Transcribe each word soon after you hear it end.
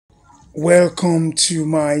Welcome to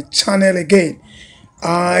my channel again.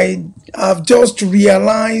 I have just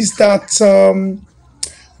realized that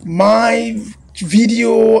my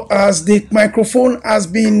video, as the microphone has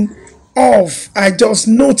been off, I just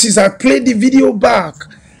noticed, I played the video back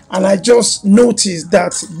and I just noticed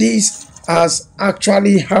that this has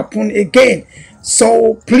actually happened again.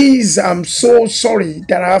 So please, I'm so sorry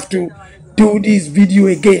that I have to do this video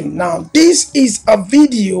again. Now this is a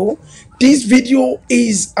video, this video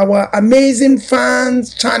is our amazing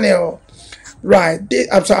fans channel, right?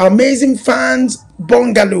 I'm sorry, amazing fans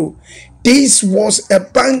bungalow. This was a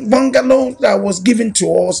bungalow that was given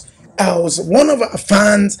to us as one of our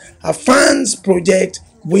fans project,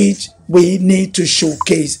 which we need to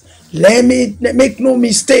showcase. Let me make no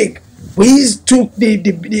mistake, we took the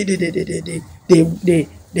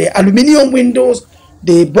aluminium windows,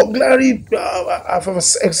 the burglary,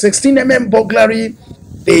 16 burglary,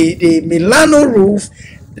 the Milano roof.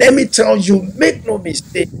 Let me tell you, make no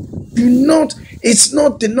mistake, do not, it's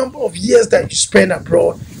not the number of years that you spend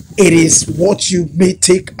abroad, it is what you may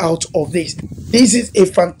take out of this. This is a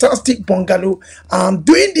fantastic bungalow. I'm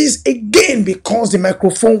doing this again because the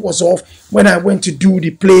microphone was off when I went to do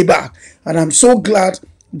the playback, and I'm so glad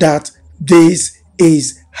that this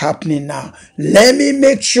is happening now. Let me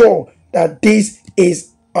make sure that this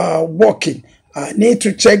is working. I need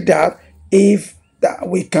to check that if that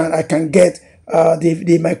I can get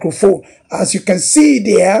the microphone. As you can see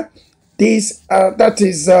there, this that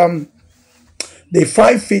is the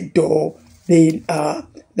 5-foot door. The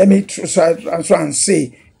let me try and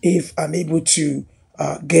see if I'm able to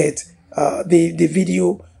get the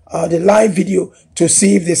video, the live video, to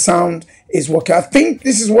see if the sound is working. I think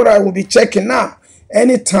this is what I will be checking now.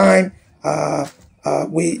 Anytime I'm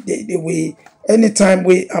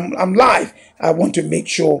live, I want to make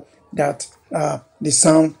sure that the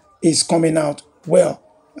sound is coming out well.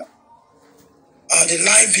 The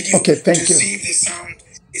live video. Okay, thank you. See if the sound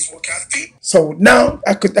is working. So now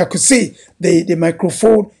I could see the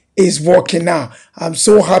microphone is working now. I'm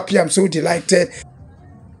so happy. I'm so delighted.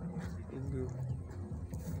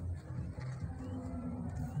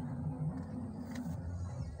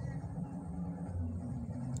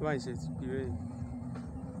 Why is it? Be ready.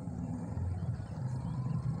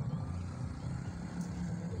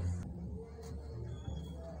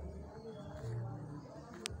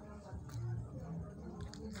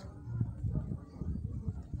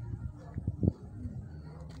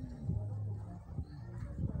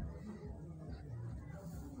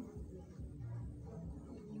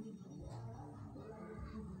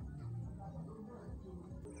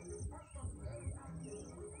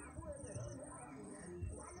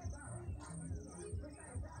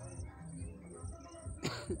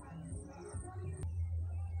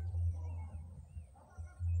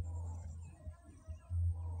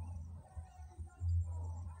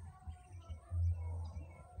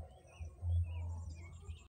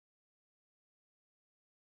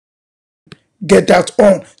 Get that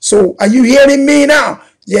on. So are you hearing me now?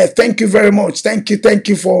 Yeah, thank you very much. Thank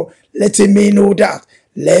you for letting me know that.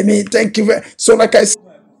 Let me thank you very, so like I said,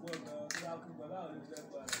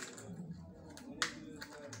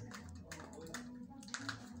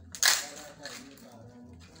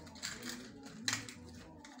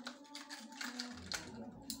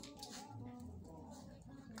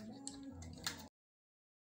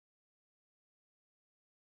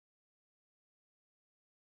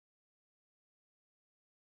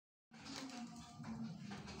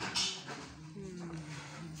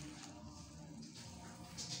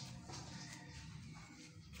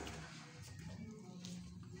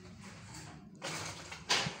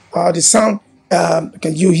 the sound,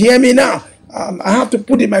 can you hear me now? I have to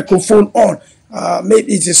put the microphone on.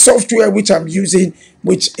 Maybe it's a software which I'm using,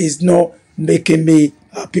 which is not making me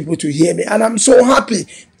people to hear me, and I'm so happy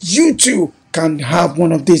you too can have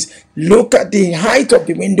one of these. Look at the height of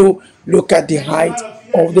the window, look at the height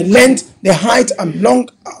of the length, the height and long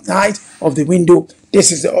height of the window.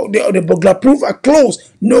 This is the burglar proof are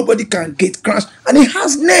closed, nobody can get crashed, and it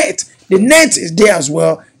has net. The net is there as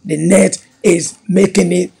well. The net is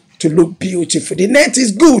making it to look beautiful. The net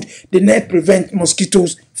is good. The net prevents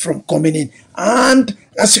mosquitoes from coming in. And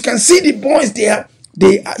as you can see, the boys there,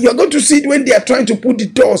 you're going to see when they are trying to put the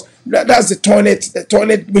doors. That's the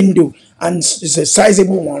toilet window, and it's a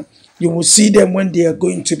sizable one. You will see them when they are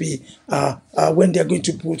going to be when they are going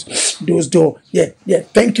to put those doors. Yeah.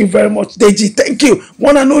 Thank you very much, Deji. Thank you,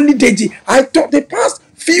 one and only Deji. I thought the past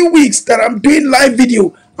few weeks that I'm doing live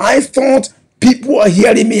video, I thought people are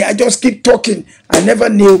hearing me. I just keep talking. I never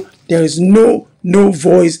knew there is no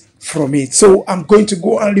voice from it. So I'm going to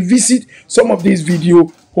go and revisit some of this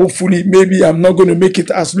video. Hopefully, maybe I'm not going to make it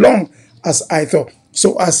as long as I thought.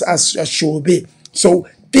 So as should be. So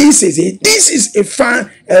this is it. This is a fan,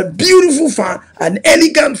 a beautiful fan, an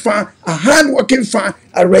elegant fan, a hardworking fan,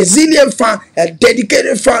 a resilient fan, a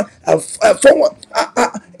dedicated fan, a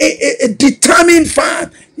determined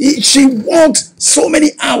fan. She works so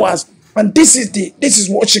many hours, and this is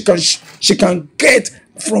what she can get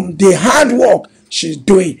from the hard work she's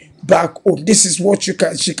doing back home. This is what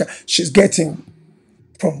she's getting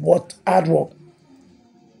from what hard work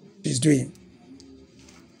she's doing.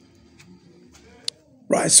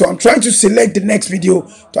 Right, so I'm trying to select the next video,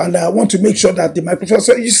 and I want to make sure that the microphone.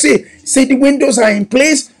 So you see the windows are in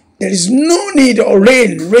place. There is no need of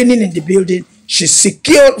raining in the building. She's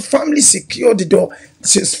secured, family secured the door.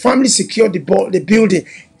 She's family secured the building.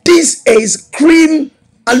 This is cream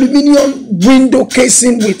aluminium window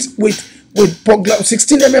casing with burglar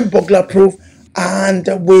 16 burglar proof, and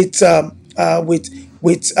with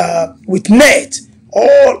net,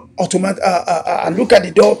 all automatic. And look at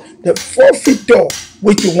the door, the 4 feet door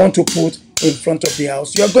which you want to put in front of the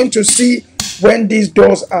house. You are going to see when these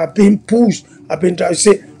doors are being pushed, are being tried.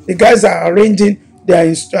 Say the guys are arranging,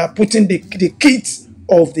 they are putting the kits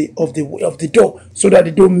of the door, so that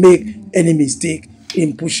they don't make any mistake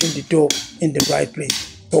in pushing the door in the right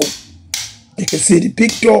place. So you can see the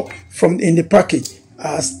big door from in the package,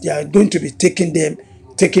 as they are going to be taking it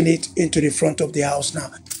into the front of the house now.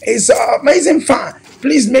 It's an amazing fan.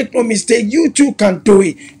 Please make no mistake, you too can do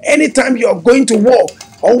it. Anytime you are going to work,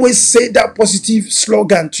 always say that positive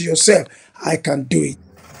slogan to yourself: I can do it.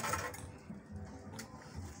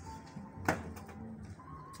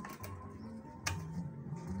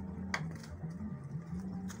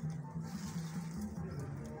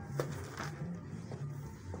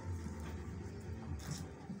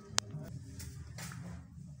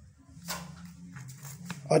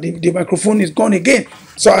 The microphone is gone again,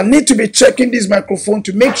 so I need to be checking this microphone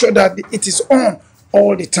to make sure that it is on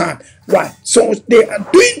all the time. Right, so they are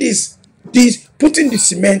doing this putting the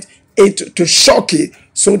cement into to shock it,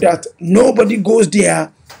 so that nobody goes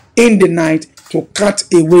there in the night to cut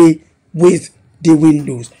away with the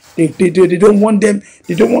windows. They don't want them,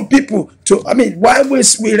 they don't want people to, I mean, why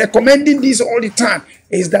we're recommending this all the time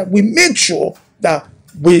is that we make sure that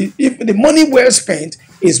if the money well spent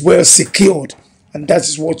is well secured. And that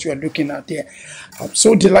is what you are looking at there. I'm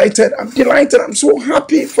so delighted. I'm delighted. I'm so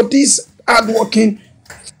happy for this hardworking,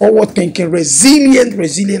 forward-thinking, resilient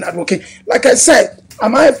hardworking. Like I said, I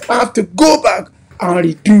might have to go back and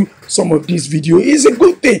redo some of this video. It's a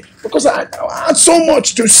good thing, because I had so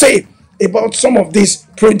much to say about some of this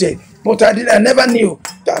project, but I never knew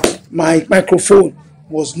that my microphone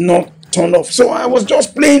was not turned off. So I was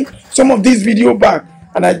just playing some of this video back,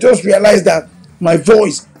 and I just realized that my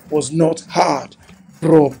voice was not heard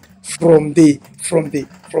from the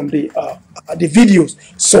videos.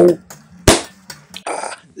 So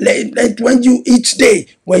when you each day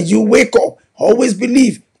when you wake up, always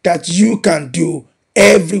believe that you can do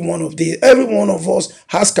every one of these. Every one of us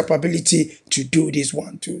has capability to do this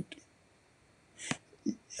one too.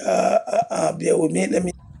 Bear with me. Let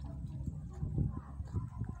me.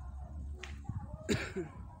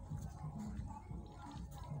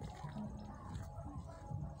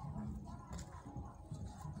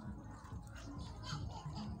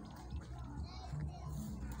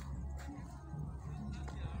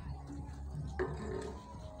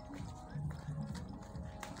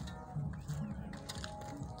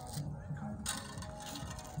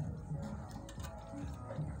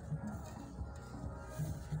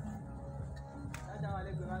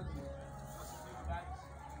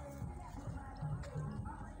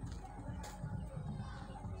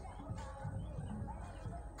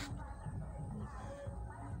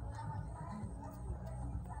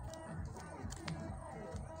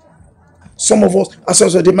 Some of us,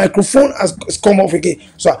 so the microphone has come off again.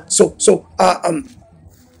 So some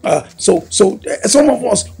of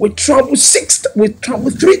us we travel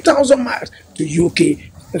 3,000 miles to UK,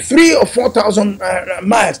 3 or 4,000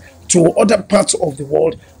 miles to other parts of the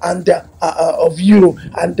world, and of Europe,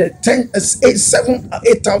 and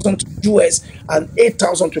 8,000 to US, and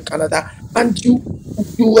 8,000 to Canada, and you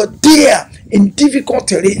are there in difficult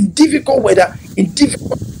terrain, in difficult weather, in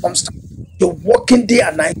difficult circumstances. You're working day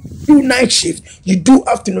and night. You do night shift. You do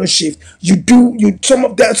afternoon shift.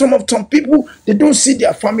 Some people, they don't see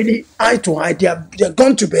their family eye to eye. They're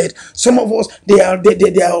gone to bed. Some of us, they have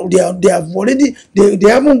already, they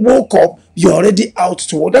haven't woke up. You're already out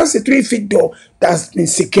to work. That's the 3 feet door that's been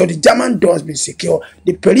secured. The German door has been secured.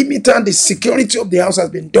 The perimeter, the security of the house has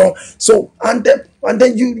been done. So and then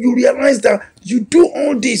you realize that you do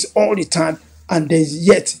all this all the time, and then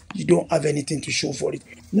yet you don't have anything to show for it.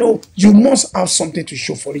 No, you must have something to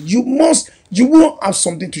show for it. You will have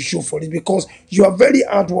something to show for it because you are very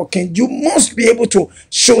hardworking. You must be able to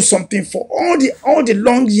show something for all the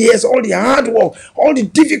long years, all the hard work, all the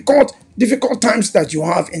difficult times that you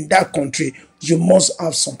have in that country. You must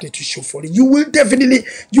have something to show for it. You will definitely,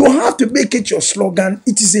 you have to make it your slogan.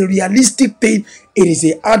 It is a realistic thing. It is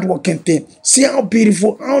a hardworking thing. See how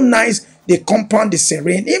beautiful, how nice the compound is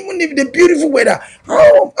serene, even if the beautiful weather.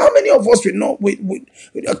 How many of us will not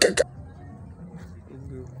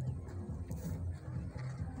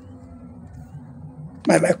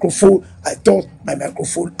my microphone? I thought my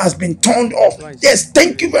microphone has been turned off. Yes,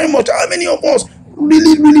 thank you very much. How many of us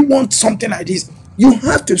really want something like this? You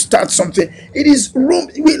have to start something. It is Rome.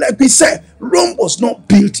 Like we said, Rome was not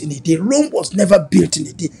built in a day. Rome was never built in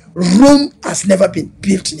a day. Rome has never been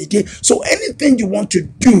built in a day. So anything you want to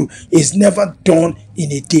do is never done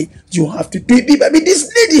in a day. You have to do it. I mean,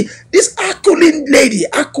 this lady, this accolade lady,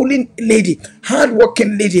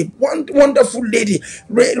 hardworking lady, wonderful lady,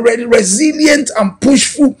 resilient and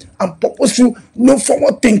pushful and purposeful, no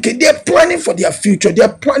forward thinking. They are planning for their future. They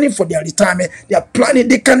are planning for their retirement. They are planning.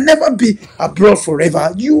 They can never be abroad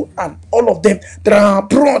forever. You and all of them that are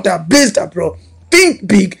abroad, that are based abroad, think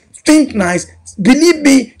big, think nice. Believe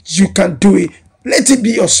me, you can do it. Let it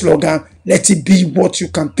be your slogan. Let it be what you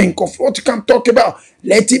can think of, what you can talk about.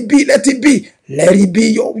 Let it be. Let it be. Let it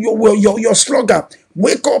be your slogan.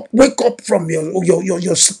 Wake up from your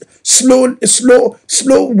slow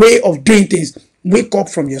way of doing things. Wake up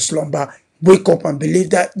from your slumber. Wake up and believe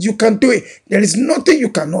that you can do it. There is nothing you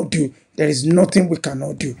cannot do. There is nothing we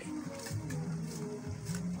cannot do.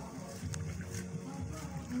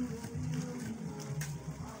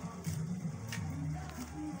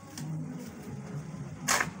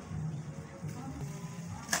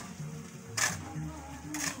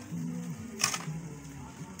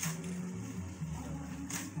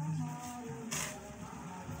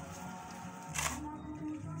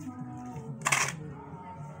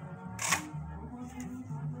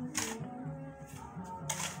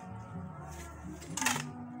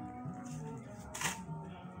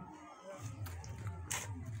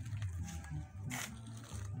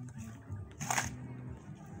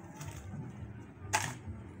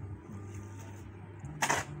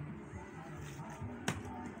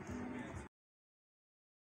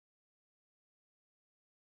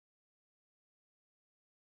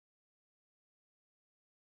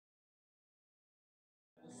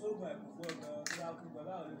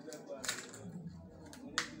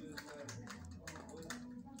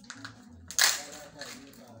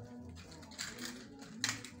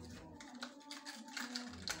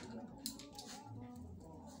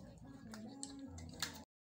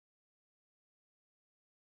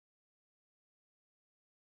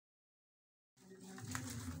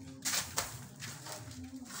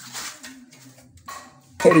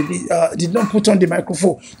 Sorry, did not put on the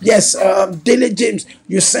microphone. Yes, Daily James,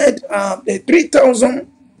 you said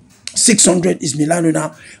 3,600 is Milano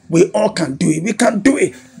now. We all can do it. We can do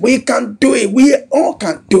it. We can do it. We all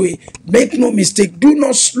can do it. Make no mistake. Do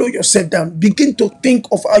not slow yourself down. Begin to think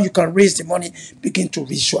of how you can raise the money. Begin to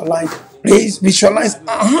visualize. Visualize.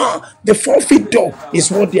 The forfeit door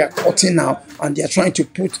is what they are cutting now, and they are trying to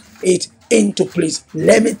put it into place.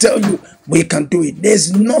 Let me tell you, we can do it.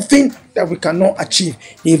 There's nothing that we cannot achieve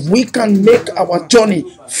if we can make our journey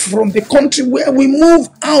from the country where we moved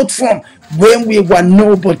out from, when we were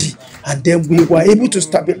nobody, and then we were able to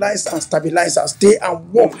stabilize our stay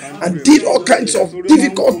and work and did all kinds of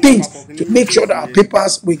difficult things to make sure that our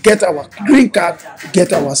papers, we get our green card, we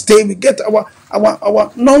get our stay, we get our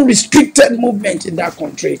non-restricted movement in that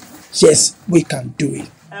country. Yes, we can do it.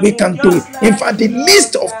 We can do it. In fact, the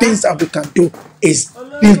list of things that we can do is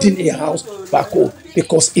building a house back home,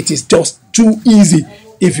 because it is just too easy.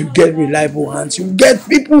 If you get reliable hands, you get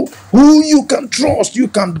people who you can trust, you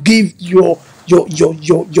can give your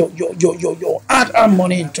hard-earned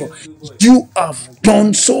money into. You have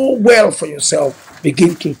done so well for yourself.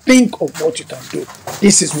 Begin to think of what you can do.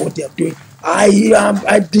 This is what they are doing. I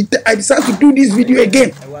decided to do this video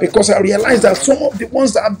again because I realized that some of the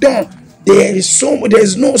ones that I've done, there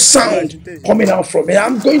is no sound coming out from it.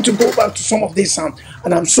 I'm going to go back to some of this sound,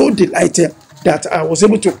 and I'm so delighted that I was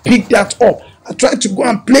able to pick that up. I tried to go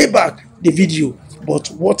and play back the video, but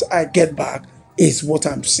what I get back is what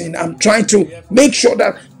I'm saying. I'm trying to make sure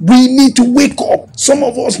that we need to wake up. Some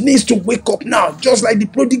of us needs to wake up now, just like the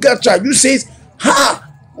prodigal child. You says,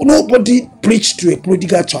 nobody preached to a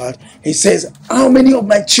prodigal child. He says, how many of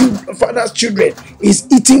my father's children is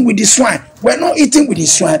eating with the swine? We're not eating with the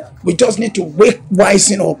swine. We just need to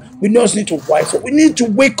wisen up. We just need to wise up. We need to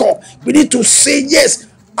wake up. We need to say, yes,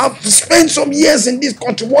 I've spent some years in this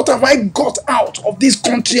country. What have I got out of this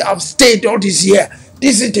country? I've stayed all this year.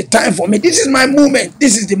 This is the time for me. This is my moment.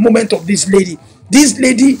 This is the moment of this lady. This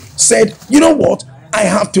lady said, you know what? I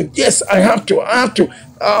have to. Yes, I have to. I have to.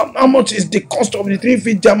 How much is the cost of the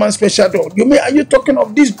 3-feet German special door? Are you talking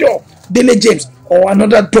of this door, Daily James, or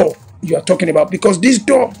another door you are talking about? Because this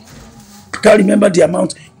door, I can't remember the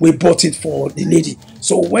amount we bought it for the lady.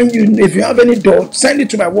 So if you have any door, send it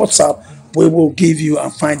to my WhatsApp. We will give you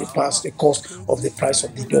and find the cost of the price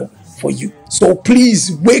of the door for you. So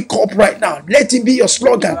please wake up right now. Let it be your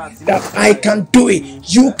slogan that I can do it.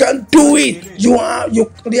 You can do it. You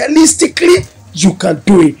realistically, you can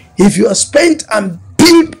do it. If you are spent and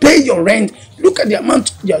pay your rent, look at the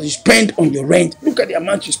amount you spend on your rent. Look at the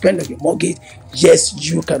amount you spend on your mortgage. Yes,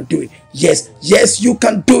 you can do it. Yes, you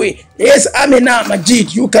can do it. Yes, Amina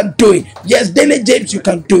Majid, you can do it. Yes, Daily James, you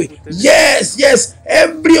can do it. Yes,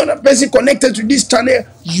 every other person connected to this channel,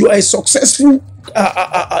 you are a successful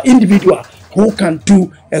individual who can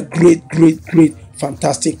do a great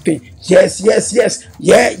fantastic thing. Yes, yeah.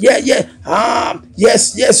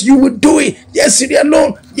 Yes, you will do it. Yes, Syria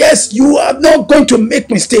alone. Yes, you are not going to make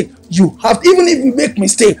mistake. You have, even if you make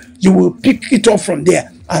mistake, you will pick it up from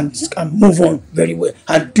there and move on very well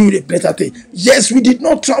and do the better thing. Yes, we did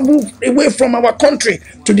not travel away from our country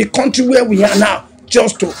to the country where we are now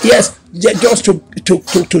just to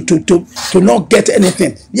not get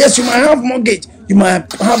anything. Yes, you might have mortgage. You might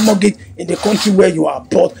have mortgage in the country where you are,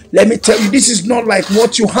 but let me tell you, this is not like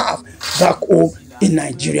what you have back home in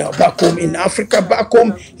Nigeria, back home in Africa, back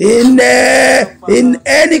home in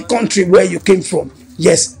any country where you came from.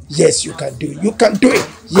 Yes, you can do it. You can do it.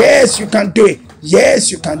 Yes, you can do it. Yes,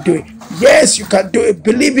 you can do it. Yes, you can do it.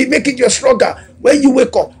 Believe it. Make it your slogan. When you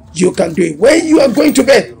wake up, you can do it. When you are going to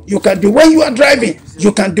bed, you can do it. When you are driving,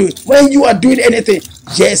 you can do it. When you are doing anything,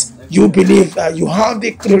 yes, you believe that you have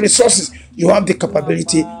the resources, you have the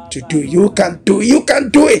capability to do it. You can do it. You can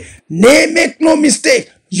do it. Make no mistake.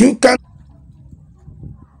 You can.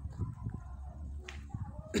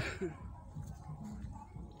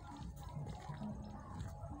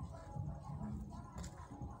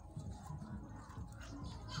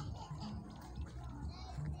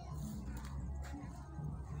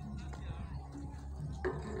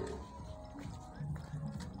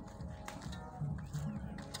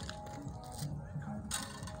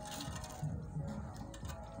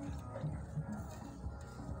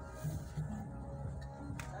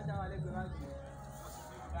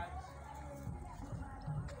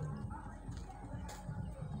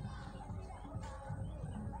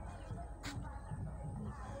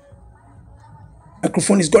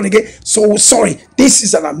 Microphone is gone again. So sorry. This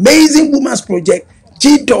is an amazing woman's project.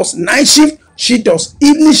 She does night shift, she does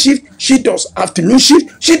evening shift, she does afternoon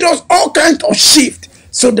shift, she does all kinds of shift.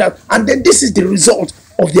 So that, and then this is the result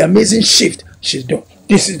of the amazing shift she's done.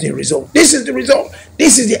 This is the result. This is the result.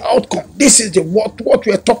 This is the outcome. This is the what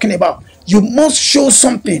we are talking about. You must show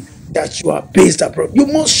something that you are based abroad. You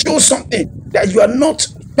must show something that you are not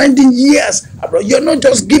spending years abroad. You're not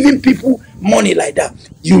just giving people money like that.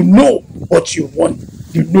 You know what you want.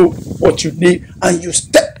 You know what you need, and you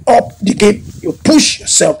step up the game. You push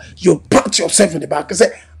yourself. You pat yourself in the back and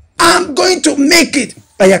say, "I'm going to make it.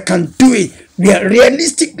 I can do it."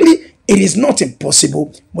 Realistically, it is not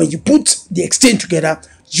impossible. When you put the exchange together,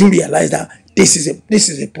 you realize that this is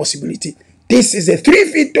a possibility. This is a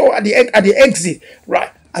 3-feet door at the exit,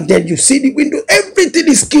 right? And then you see the window. Everything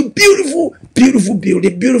is cute, beautiful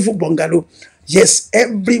building, beautiful bungalow. Yes,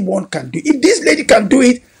 everyone can do it. If this lady can do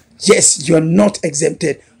it, yes, you're not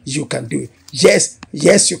exempted. You can do it. Yes,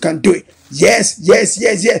 you can do it. Yes.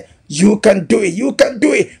 You can do it. You can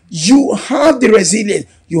do it. You have the resilience.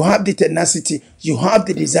 You have the tenacity. You have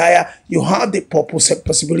the desire. You have the purpose and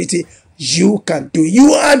possibility. You can do it.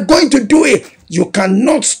 You are going to do it. You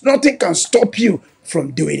cannot, nothing can stop you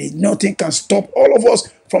from doing it. Nothing can stop all of us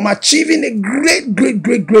from achieving a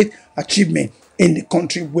great achievement in the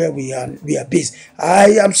country where we are based.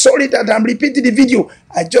 I am sorry that I'm repeating the video.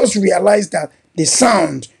 I just realized that the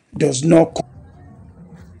sound does not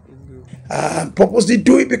purposely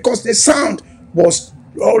do it because the sound was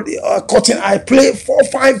cutting. I played 4 or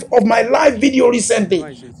 5 of my live video recently.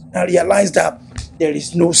 I realized that there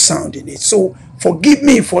is no sound in it. So forgive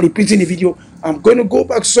me for repeating the video. I'm going to go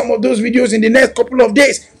back to some of those videos in the next couple of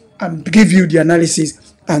days and give you the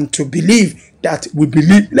analysis, and to believe that we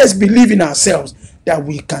believe. Let's believe in ourselves that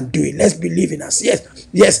we can do it. Let's believe in us. Yes.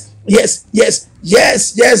 Let's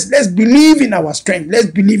believe in our strength.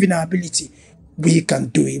 Let's believe in our ability. We can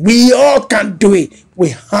do it. We all can do it. We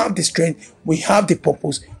have the strength. We have the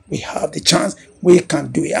purpose. We have the chance. We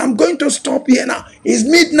can do it. I'm going to stop here now. It's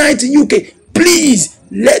midnight in UK. Please,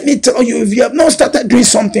 let me tell you, if you have not started doing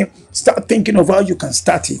something, start thinking of how you can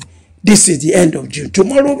start it. This is the end of June.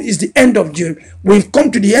 Tomorrow is the end of June. We've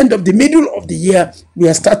come to the end of the middle of the year. We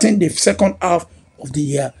are starting the second half of the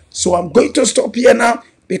year. So I'm going to stop here now,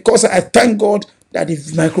 because I thank God that the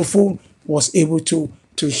microphone was able to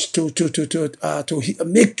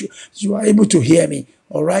make you are able to hear me.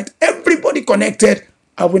 All right, everybody connected.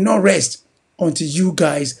 I will not rest until you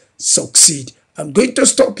guys succeed. I'm going to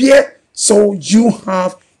stop here. So you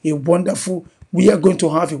have a wonderful, we are going to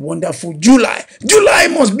have a wonderful July. July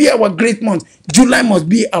must be our great month. July must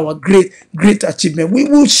be our great achievement. We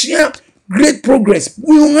will share great progress.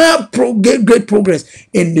 We will have great progress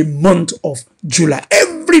in the month of July.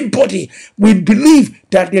 Everybody will believe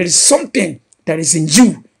that there is something that is in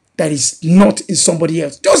you that is not in somebody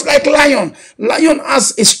else. Just like lion. Lion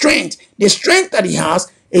has a strength. The strength that he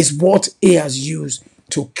has is what he has used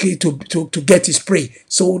to get his prey.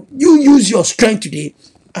 So you use your strength today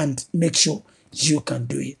and make sure you can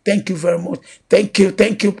do it. Thank you very much. Thank you.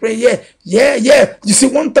 Pray. Yeah. You see,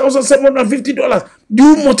 $1,750.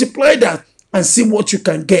 You multiply that and see what you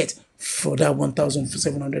can get for that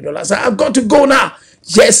 $1,700. I've got to go now.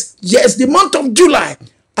 Yes, the month of July,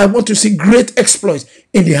 I want to see great exploits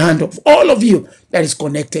in the hand of all of you that is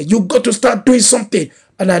connected. You got to start doing something,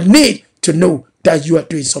 and I need to know that you are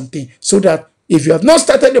doing something, so that if you have not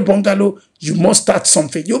started the bungalow, you must start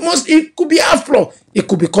something. It could be half plot, it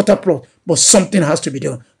could be quarter plot, but something has to be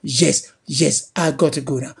done. Yes, I got to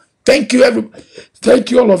go now. Thank you, everybody. Thank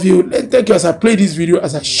you, all of you. Thank you as I play this video,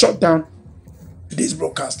 as I shut down this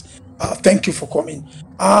broadcast. Thank you for coming.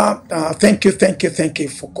 Thank you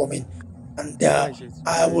for coming. And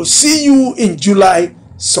I will see you in July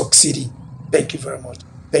succeeding. Thank you very much.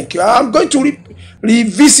 Thank you. I'm going to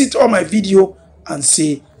revisit all my video and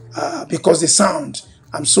see, because the sound,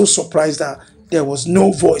 I'm so surprised that there was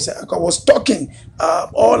no voice. I was talking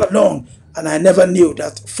all along, and I never knew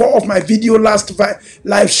that 4 of my video last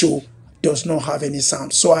live show does not have any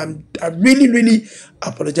sound. So I really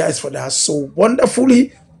apologize for that. So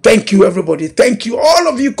wonderfully, thank you, everybody. Thank you, all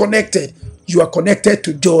of you connected. You are connected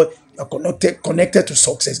to joy. You are connected to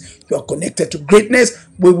success. You are connected to greatness.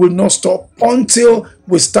 We will not stop until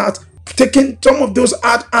we start taking some of those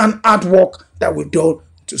art work that we've done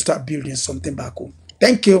to start building something back home.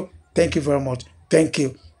 Thank you very much. Thank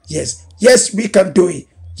you. Yes, we can do it.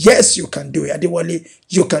 Yes, you can do it. Adewale,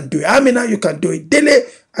 you can do it. Amina, you can do it.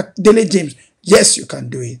 Dele James, yes, you can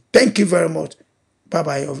do it. Thank you very much.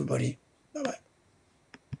 Bye-bye, everybody. Bye-bye.